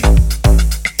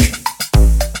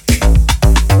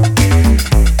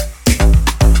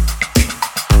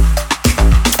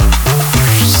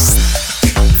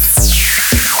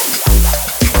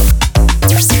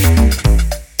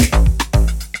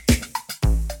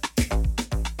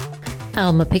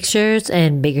Alma Pictures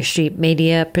and Baker Street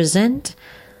Media present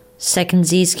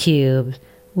Secondsies Cube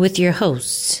with your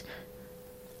hosts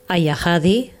Aya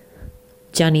Hadi,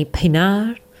 Johnny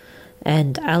Pinar,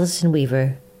 and Allison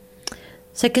Weaver.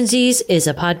 Secondsies is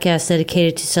a podcast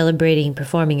dedicated to celebrating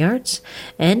performing arts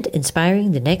and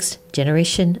inspiring the next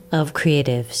generation of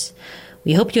creatives.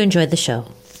 We hope you enjoyed the show.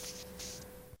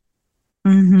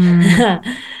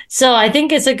 Mm-hmm. So I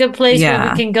think it's a good place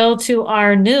where we can go to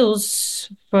our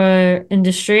news for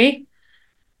industry.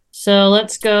 So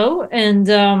let's go.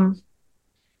 And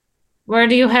where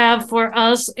do you have for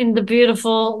us in the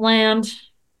beautiful land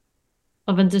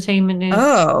of entertainment news?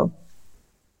 Oh,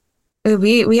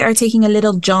 we are taking a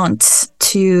little jaunt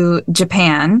to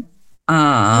Japan,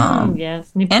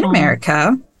 yes, Nippon. and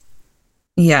America.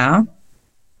 Yeah.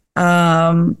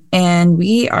 And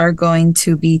we are going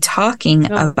to be talking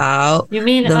about. You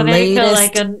mean the America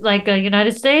latest... like a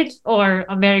United States, or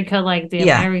America like the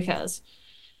Americas?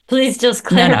 Please just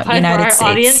clarify for our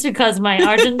audience, because my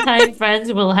Argentine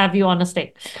friends will have you on a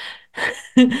stake.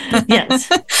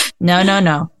 Yes.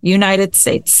 No. United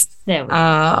States. There we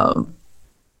go.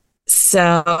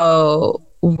 So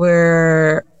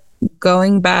we're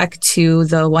going back to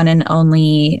the one and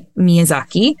only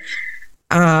Miyazaki.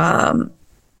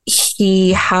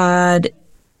 He had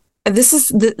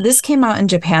this came out in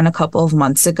Japan a couple of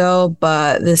months ago,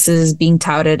 but this is being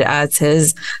touted as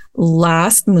his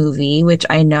last movie, which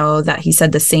I know that he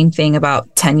said the same thing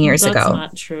about 10 years ago. That's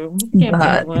not true. Can't be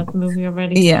last movie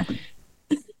already.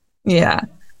 Yeah.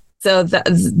 So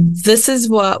this is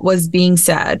what was being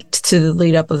said to the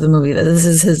lead up of the movie, that this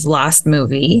is his last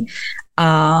movie.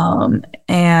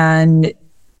 And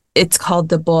it's called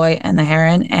The Boy and the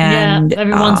Heron. And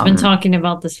everyone's been talking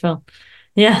about this film.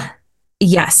 Yeah.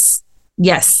 Yes.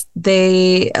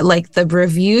 They like the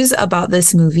reviews about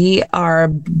this movie are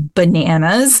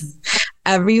bananas.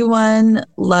 Everyone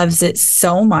loves it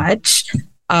so much.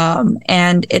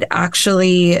 And it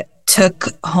actually took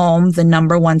home the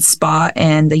 #1 spot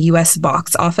in the US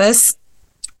box office,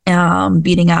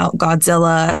 beating out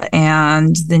Godzilla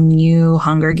and the new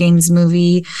Hunger Games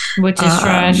movie, which is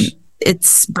trash.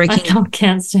 It's breaking. I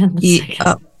can't stand the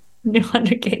new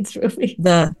Hunger Games movie.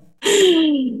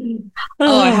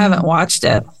 I haven't watched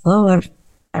it. Although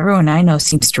everyone I know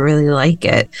seems to really like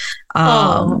it.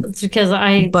 It's because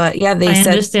I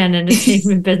understand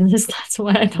entertainment business. That's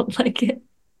why I don't like it.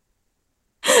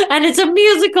 And it's a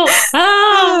musical.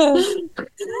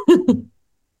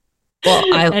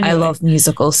 Well, I love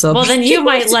musicals, so then you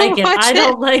might like it. I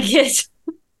don't like it.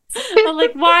 I'm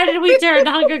like, why did we turn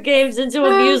Hunger Games into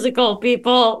a musical,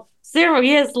 people?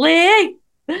 Seriously?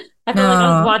 I feel like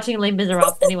I was watching Les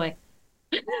Miserables anyway.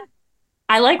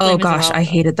 I like Les Miserables. Gosh, I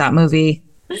hated that movie.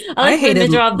 I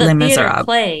hated Les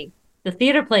Miserables. The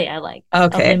theater play I like.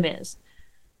 Okay. Of Les Mis.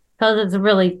 Because it's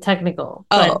really technical.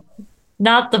 But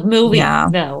not the movie. Yeah.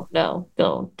 No.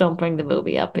 Don't bring the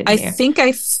movie up in here. I think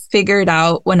I figured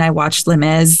out when I watched Les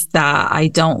Mis that I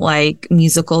don't like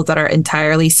musicals that are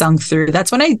entirely sung through.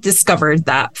 That's when I discovered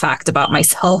that fact about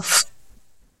myself.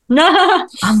 No.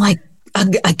 I'm like,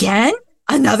 again?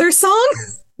 Another song?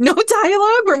 No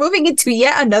dialogue? We're moving into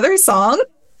yet another song?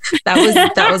 That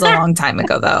was a long time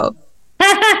ago, though.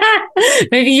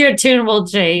 Maybe your tune will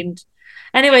change.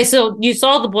 Anyway, so you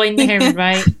saw The Boy and the Heron,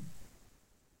 right?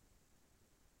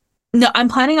 No, I'm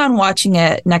planning on watching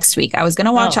it next week. I was going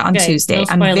to watch it on Tuesday.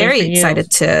 I'm very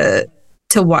excited to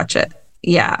watch it.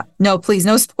 Yeah. No, please,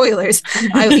 no spoilers.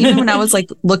 Even when I was like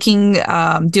looking,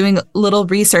 doing a little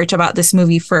research about this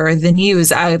movie for the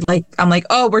news, I'm like,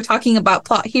 oh, we're talking about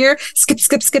plot here.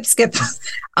 Skip.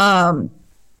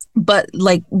 But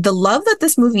like the love that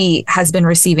this movie has been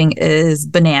receiving is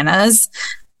bananas.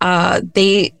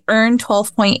 They earned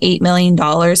 $12.8 million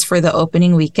for the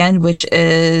opening weekend, which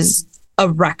is a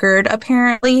record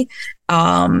apparently,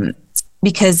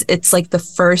 because it's like the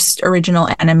first original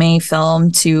anime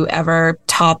film to ever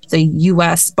top the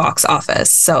US box office.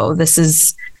 So this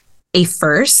is a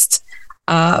first.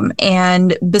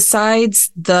 And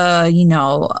besides the,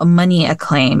 money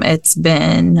acclaim, it's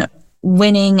been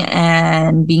winning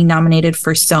and being nominated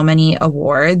for so many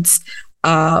awards.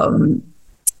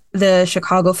 The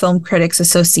Chicago Film Critics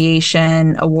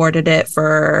Association awarded it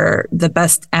for the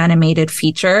best animated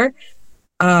feature.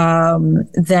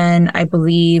 Then I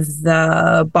believe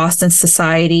the Boston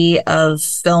Society of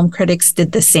Film Critics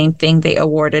did the same thing. They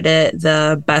awarded it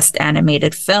the best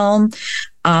animated film.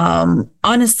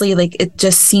 Honestly, like it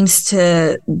just seems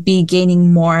to be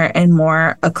gaining more and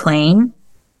more acclaim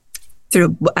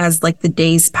as like the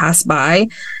days pass by.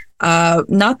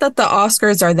 Not that the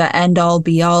Oscars are the end all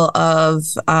be all of,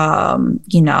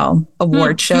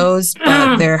 award shows,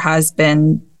 but there has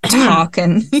been talk,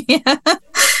 and yeah,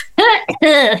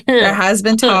 there has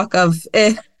been talk of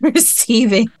it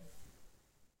receiving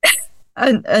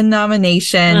a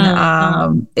nomination.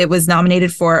 It was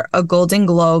nominated for a Golden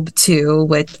Globe too,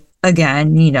 which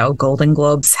again, Golden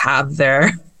Globes have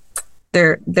their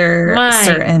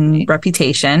certain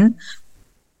reputation.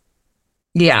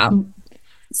 Yeah.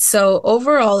 So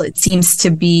overall, it seems to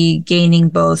be gaining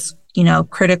both,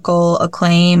 critical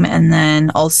acclaim and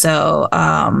then also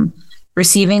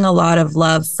receiving a lot of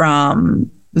love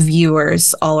from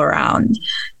viewers all around.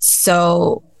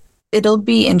 So it'll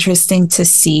be interesting to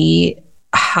see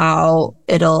how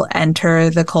it'll enter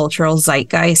the cultural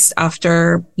zeitgeist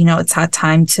after, it's had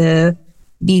time to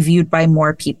be viewed by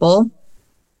more people.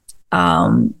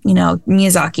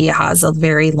 Miyazaki has a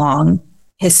very long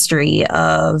history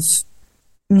of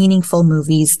meaningful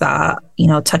movies that,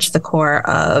 touch the core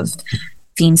of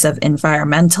themes of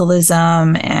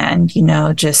environmentalism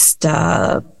and, just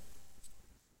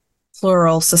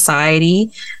plural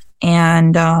society.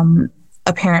 And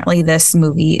apparently this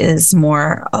movie is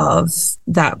more of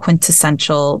that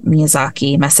quintessential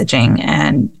Miyazaki messaging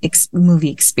and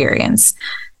movie experience.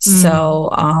 So,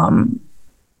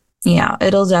 yeah,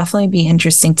 it'll definitely be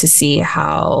interesting to see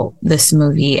how this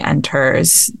movie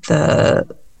enters the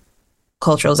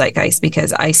cultural zeitgeist,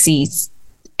 because I see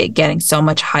it getting so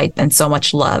much hype and so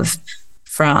much love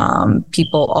from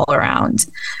people all around.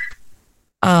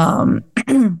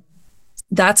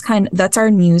 That's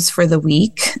our news for the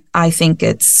week. I think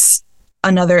it's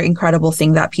another incredible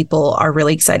thing that people are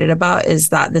really excited about is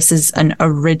that this is an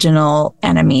original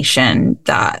animation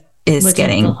that is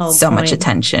getting so much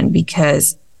attention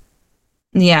because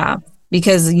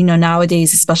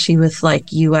nowadays, especially with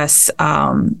like US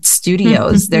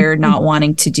studios, they're not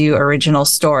wanting to do original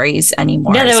stories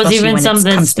anymore. Yeah, there was even some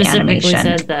that specifically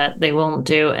said that they won't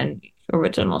do an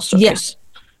original stories.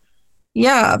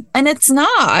 Yeah, and it's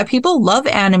not. People love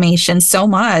animation so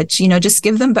much. Just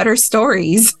give them better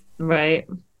stories. Right.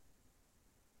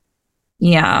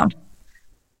 Yeah.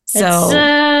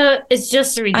 So it's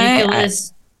just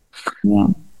ridiculous. Yeah.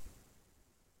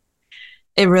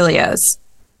 It really is.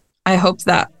 I hope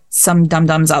that some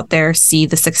dum-dums out there see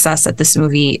the success that this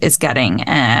movie is getting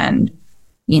and,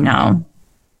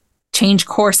 change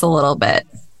course a little bit.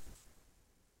 It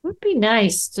would be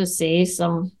nice to see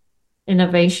some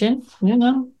innovation,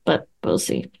 but we'll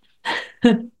see.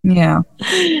 Yeah,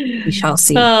 we shall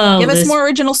see. Give us more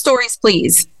original stories,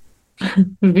 please.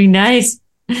 Would be nice.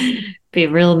 Be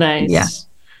real nice.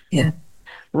 Yeah.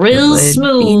 Real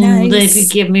smooth if you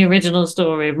give me original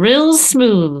story. Real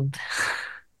smooth.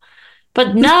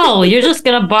 But no, you're just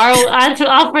going to borrow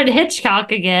Alfred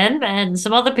Hitchcock again and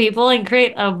some other people and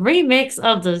create a remix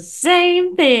of the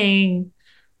same thing.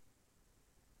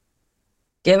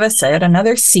 Give us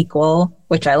another sequel,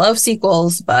 which I love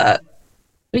sequels, but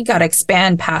we got to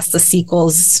expand past the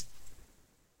sequels.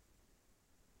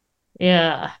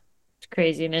 Yeah, it's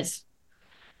craziness.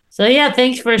 So yeah,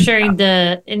 thanks for sharing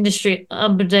the industry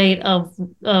update of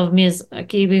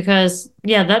Miyazaki, because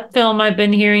that film, I've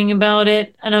been hearing about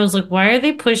it and I was like, why are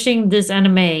they pushing this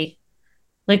anime?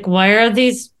 Like, why are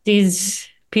these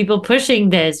people pushing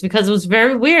this? Because it was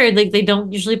very weird. Like, they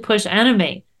don't usually push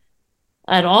anime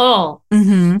at all.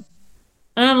 Mm-hmm.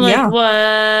 And I'm like,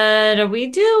 what are we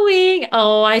doing?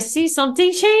 Oh, I see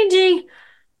something changing.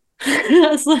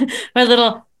 That's like my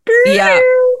little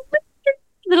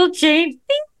little change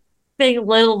thing,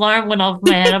 little alarm went off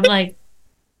my head. I'm like,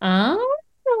 oh.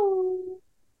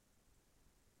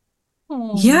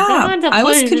 Yeah, I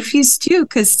was confused too,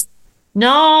 because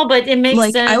no, but it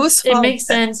makes sense. It makes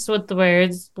sense with the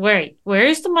words. Where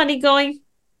is the money going?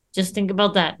 Just think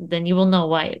about that. Then you will know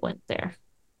why it went there.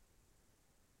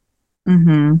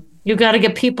 Mm-hmm. You got to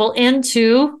get people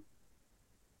into.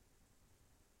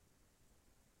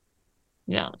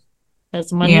 Yeah,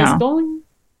 as money is going.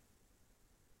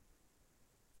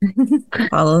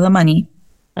 Follow the money.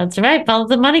 That's right. Follow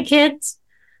the money, kids.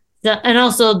 And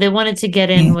also, they wanted to get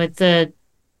in with the.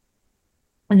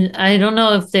 I don't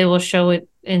know if they will show it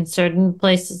in certain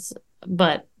places,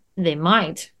 but they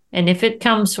might. And if it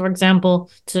comes, for example,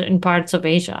 to in parts of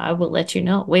Asia, I will let you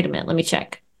know. Wait a minute, let me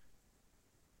check.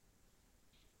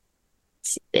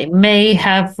 They may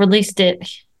have released it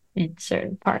in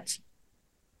certain parts.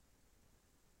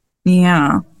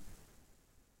 Yeah.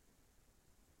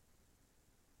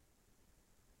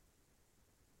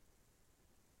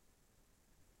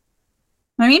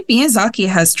 I mean, Miyazaki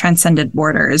has transcended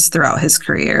borders throughout his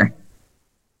career.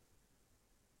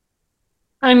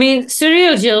 I mean,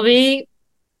 Studio Ghibli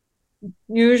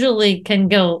usually can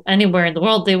go anywhere in the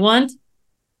world they want,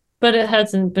 but it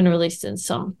hasn't been released in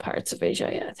some parts of Asia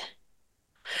yet.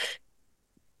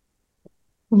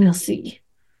 We'll see.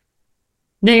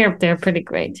 They're pretty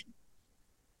great.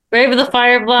 Brave of the Yeah.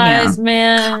 Fireflies,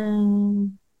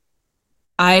 man.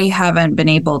 I haven't been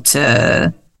able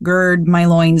to gird my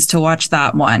loins to watch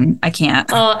that one. I can't.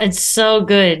 Oh, it's so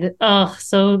good. Oh,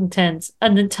 so intense.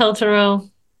 And then Totoro.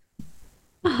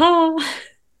 Oh.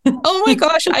 Oh my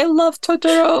gosh, I love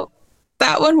Totoro.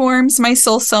 That one warms my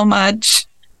soul so much.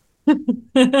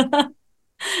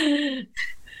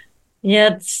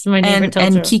 Yeah, it's my neighbor And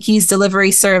Totoro. Kiki's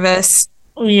delivery service.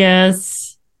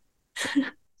 Yes.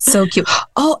 So cute.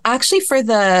 Oh, actually, for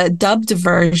the dubbed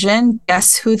version,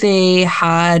 guess who they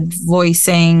had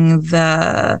voicing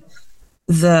the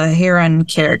Heron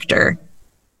character?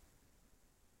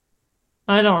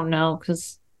 I don't know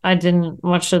because I didn't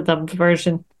watch the dubbed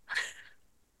version.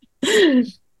 I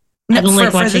No, don't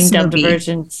like for watching this dubbed movie.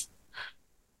 versions.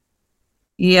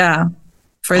 Yeah,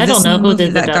 for I don't this know new who movie did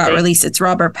the that got dubbing. released, it's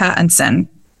Robert Pattinson.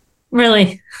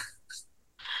 Really?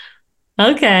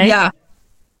 Okay. Yeah,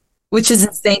 which is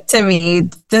insane to me.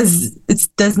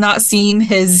 Does not seem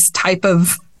his type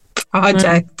of Hmm.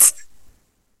 project.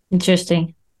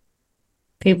 Interesting.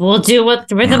 People will do where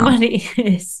the Yeah, money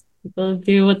is. People will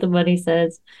do what the money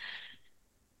says.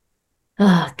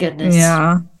 Oh, goodness.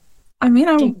 yeah. I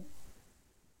mean,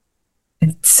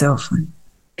 it's so fun.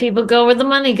 People go where the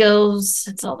money goes.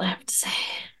 That's all I have to say.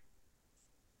 Oh,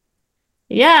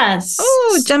 Yes.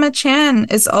 Gemma Chan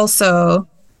is also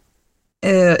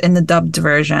in the dubbed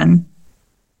version.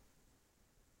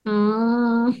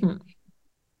 Mhm.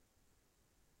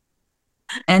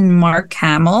 And Mark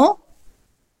Hamill,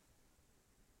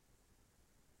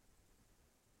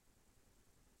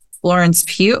 Florence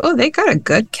Pugh. Oh, they got a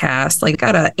good cast. Like,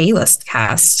 got a A-list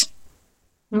cast.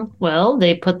 Well,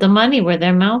 they put the money where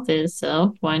their mouth is,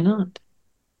 so why not?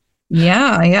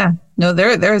 Yeah, yeah. No,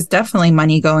 there's definitely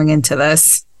money going into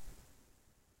this.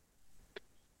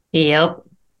 Yep.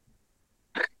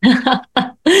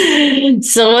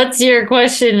 So what's your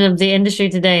question of the industry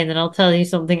today? And then I'll tell you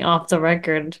something off the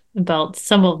record about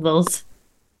some of those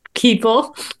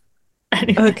people.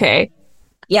 Anyway. Okay.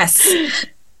 Yes.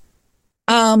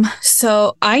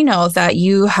 So I know that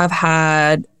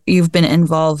you've been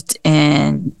involved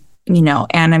in,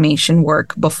 animation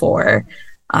work before.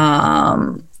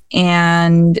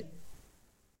 And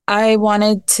I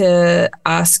wanted to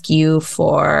ask you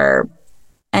for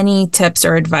any tips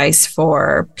or advice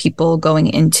for people going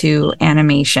into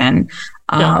animation.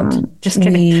 Don't. Just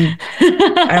kidding.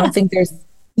 I don't think there's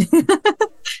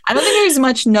I don't think there's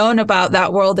much known about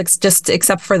that world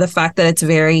except for the fact that it's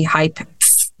very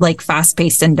like fast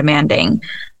paced and demanding.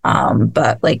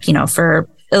 But like, for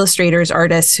illustrators,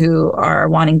 artists who are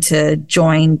wanting to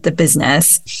join the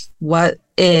business, what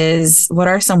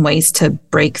are some ways to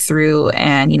break through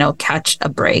and, catch a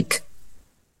break?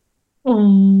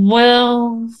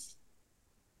 Well,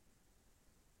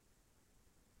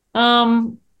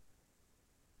 um,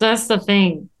 that's the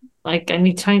thing. Like,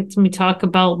 anytime we talk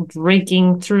about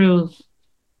breaking through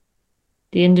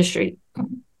the industry,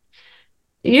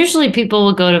 usually people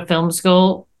will go to film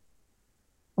school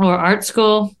or art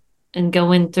school and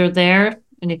go in through there.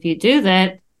 And if you do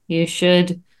that, you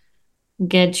should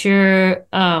get your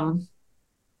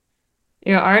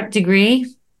art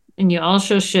degree, and you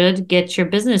also should get your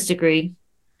business degree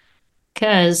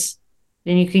because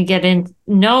then you can get in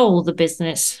know the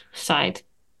business side,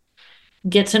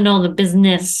 get to know the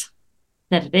business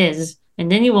that it is,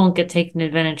 and then you won't get taken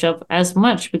advantage of as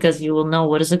much because you will know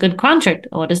what is a good contract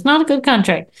and what is not a good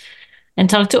contract, and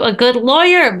talk to a good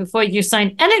lawyer before you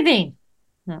sign anything.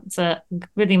 That's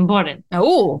really important.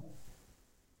 Oh,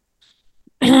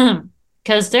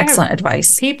 Because there excellent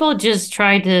advice. people just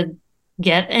try to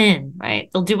get in, right?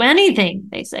 They'll do anything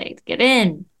they say to get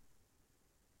in.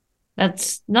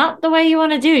 That's not the way you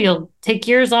want to do. You'll take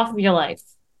years off of your life.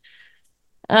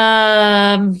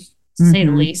 To say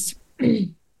the Mm-hmm. least.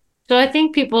 So I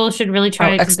think people should really How try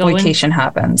to go in. exploitation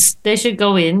happens. They should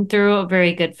go in through a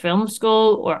very good film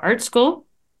school or art school.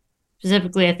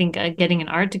 Specifically, I think getting an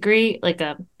art degree,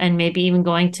 and maybe even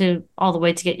going to all the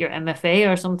way to get your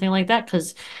MFA or something like that.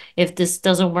 Because if this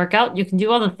doesn't work out, you can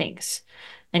do other things,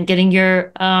 and getting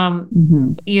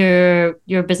Mm-hmm.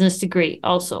 your business degree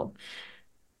also,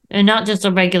 and not just a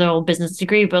regular old business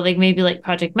degree, but like maybe like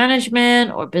project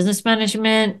management or business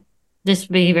management. This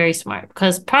would be very smart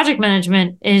because project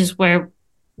management is where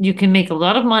you can make a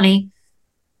lot of money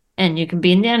and you can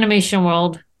be in the animation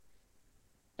world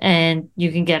and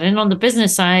you can get in on the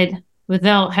business side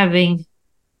without having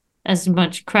as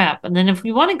much crap. And then if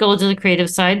you want to go to the creative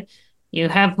side, you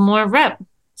have more rep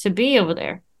to be over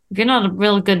there. If you're not a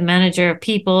real good manager of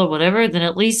people or whatever, then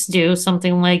at least do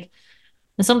something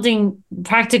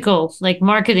practical, like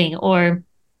marketing or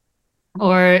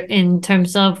or in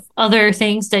terms of other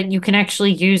things that you can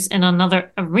actually use in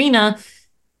another arena,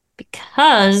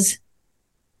 because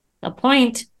the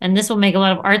point, and this will make a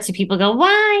lot of artsy people go,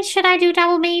 why should I do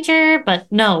double major?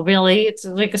 But no, really, it's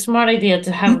like a smart idea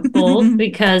to have both,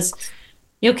 because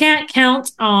you can't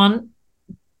count on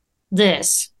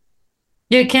this.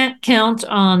 You can't count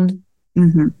on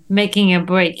making a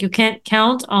break. You can't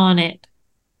count on it.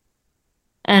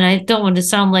 And I don't want to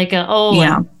sound like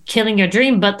I'm killing your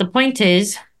dream, but the point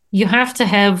is you have to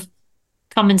have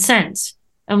common sense.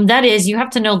 And that is, you have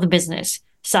to know the business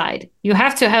side. You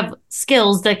have to have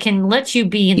skills that can let you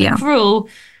be in the crew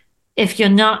if you're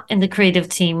not in the creative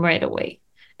team right away,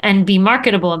 and be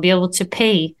marketable and be able to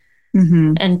pay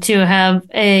and to have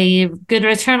a good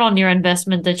return on your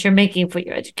investment that you're making for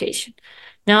your education.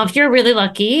 Now, if you're really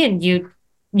lucky and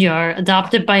you're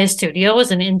adopted by a studio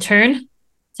as an intern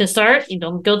to start, you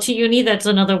don't go to uni, that's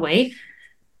another way.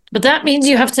 But that means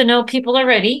you have to know people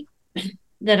already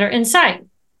that are inside.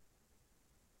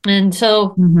 And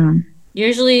so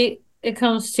usually it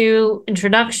comes to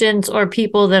introductions or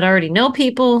people that already know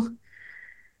people.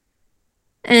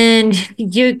 And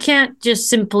you can't just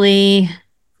simply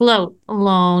float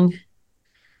along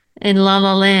in La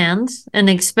La Land and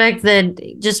expect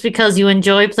that just because you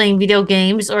enjoy playing video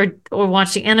games or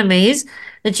watching animes,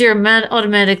 that you're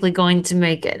automatically going to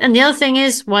make it. And the other thing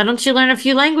is, why don't you learn a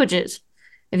few languages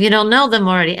if you don't know them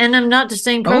already? And I'm not just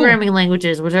saying programming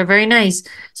languages, which are very nice.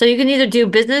 So you can either do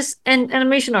business and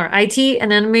animation or IT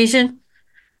and animation,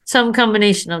 some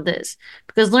combination of this.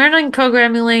 Because learning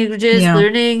programming languages,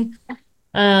 learning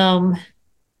project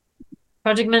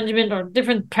management or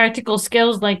different practical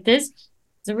skills like this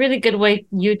is a really good way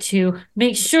for you to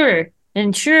ensure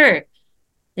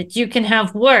that you can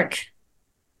have work.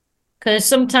 Because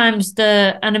sometimes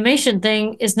the animation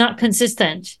thing is not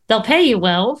consistent. They'll pay you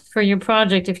well for your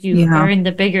project if you are in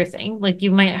the bigger thing. Like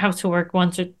you might have to work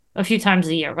once or a few times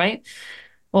a year, right?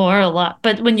 Or a lot.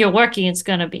 But when you're working, it's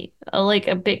going to be like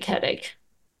a big headache.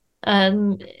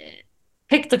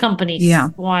 Pick the company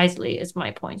wisely is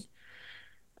my point.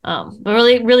 But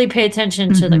really, really pay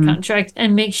attention to the contract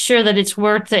and make sure that it's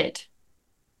worth it.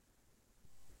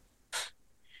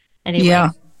 Anyway.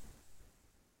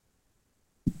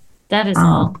 That is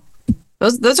all.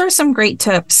 Those are some great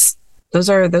tips. Those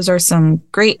are some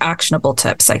great actionable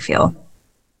tips, I feel.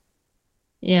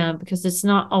 Yeah, because it's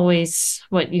not always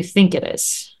what you think it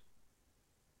is.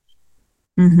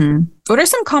 What are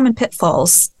some common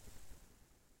pitfalls?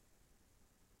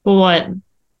 What?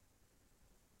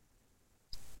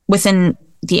 Within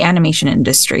the animation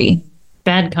industry.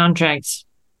 Bad contracts.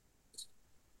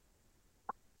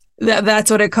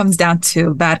 That's what it comes down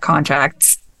to, bad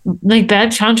contracts. Like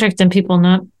bad contracts and people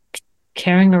not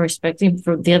caring or respecting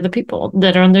for the other people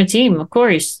that are on their team. Of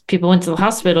course, people went to the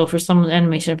hospital for some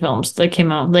animation films that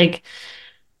came out. Like,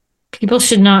 people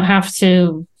should not have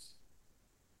to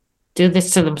do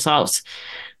this to themselves.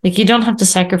 Like, you don't have to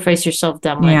sacrifice yourself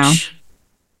that much.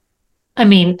 I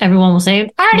mean, everyone will say,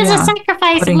 art is a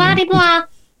sacrifice, blah, blah, blah.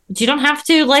 But you don't have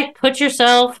to, like, put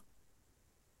yourself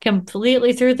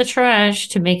completely through the trash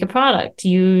to make a product.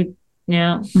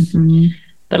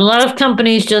 But a lot of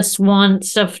companies just want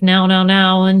stuff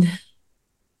now. And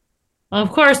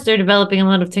of course, they're developing a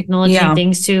lot of technology and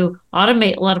things to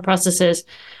automate a lot of processes,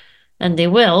 and they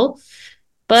will.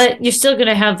 But you're still going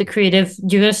to have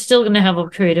you're still going to have a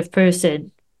creative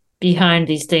person behind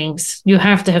these things. You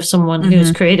have to have someone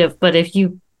who's creative. But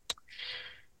the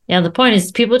point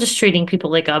is people just treating people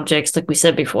like objects, like we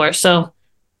said before. So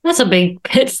that's a big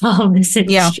pitfall in this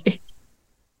industry.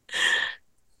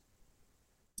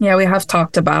 Yeah, we have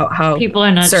talked about how people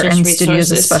are not certain just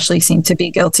studios especially seem to be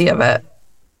guilty of it.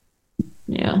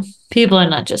 Yeah, people are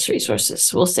not just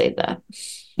resources. We'll say that.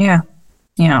 Yeah.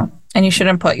 And you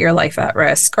shouldn't put your life at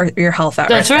risk or your health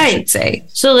at risk, I should say.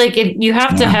 So you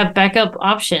have to have backup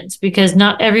options, because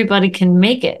not everybody can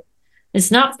make it.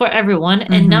 It's not for everyone,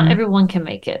 and not everyone can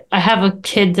make it. I have a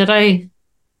kid that I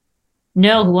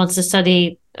know who wants to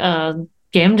study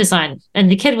game design,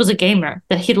 and the kid was a gamer,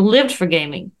 that he lived for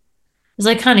gaming. It's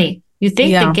like, honey, you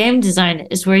think that game design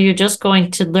is where you're just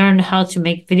going to learn how to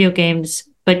make video games,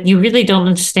 but you really don't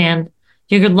understand.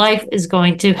 Your life is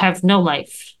going to have no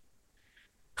life.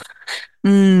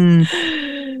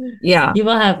 Yeah. You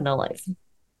will have no life.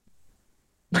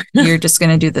 You're just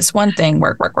going to do this one thing,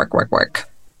 work.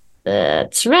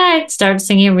 That's right. Start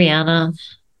singing Rihanna.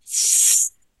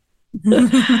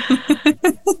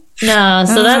 No,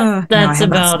 so that's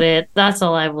about it. That's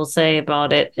all I will say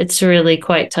about it. It's really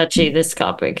quite touchy, this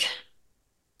topic.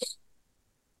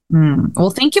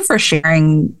 Well, thank you for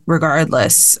sharing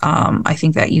regardless. I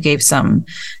think that you gave some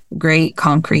great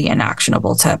concrete and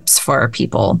actionable tips for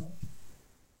people.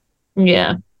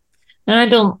 Yeah.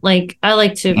 And I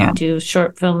like to do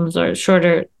short films or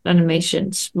shorter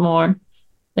animations more.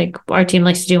 Like our team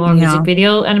likes to do more music Yeah.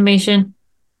 video animation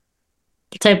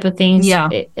type of things. Yeah.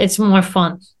 It's more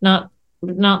fun. Not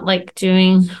like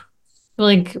doing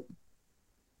like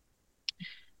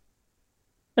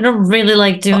I don't really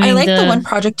like Well, I doing like the one the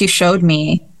project you showed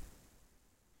me.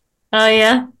 oh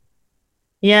yeah.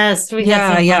 Yes, we had Yeah.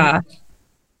 some fun. Yeah.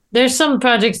 There's some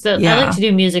projects that I like Yeah. to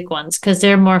do music ones because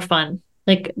they're more fun.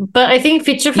 Like but I think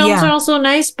feature films are Yeah. also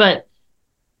nice, but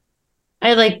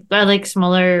I like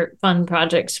smaller fun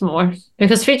projects more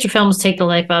because feature films take the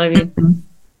life out of you. Mhm.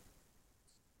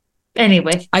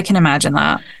 Anyway. I can imagine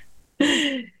that.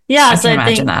 Yeah, I so can I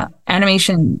imagine think that.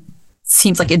 Animation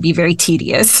seems like it'd be very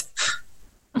tedious.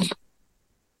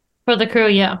 for the crew,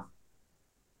 yeah.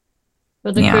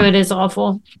 For the crew Yeah. it is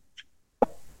awful.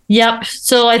 Yep.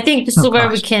 So I think this Oh is where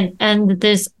we gosh. can end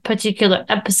this particular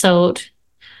episode.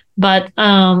 But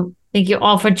thank you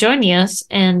all for joining us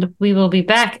and we will be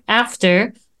back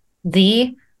after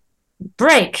the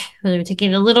break. We're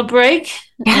taking a little break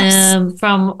Yes.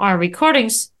 from our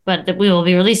recordings, but we will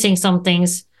be releasing some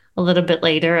things a little bit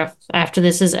later after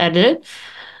this is edited.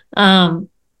 Um,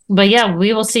 but yeah,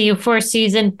 we will see you for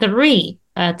season 3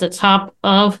 at the top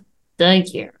of the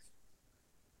year.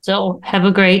 So have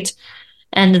a great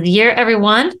end of the year,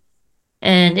 everyone.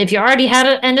 And if you already had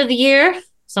an end of the year,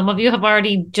 some of you have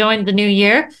already joined the new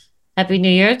year. Happy New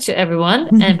Year to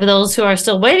everyone. And for those who are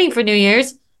still waiting for New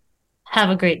Year's, have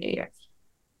a great New Year.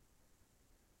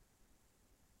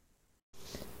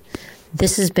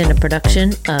 This has been a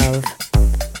production of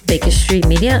Baker Street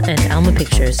Media and Alma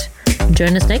Pictures.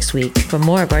 Join us next week for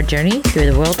more of our journey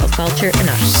through the world of culture and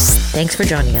arts. Thanks for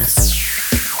joining us.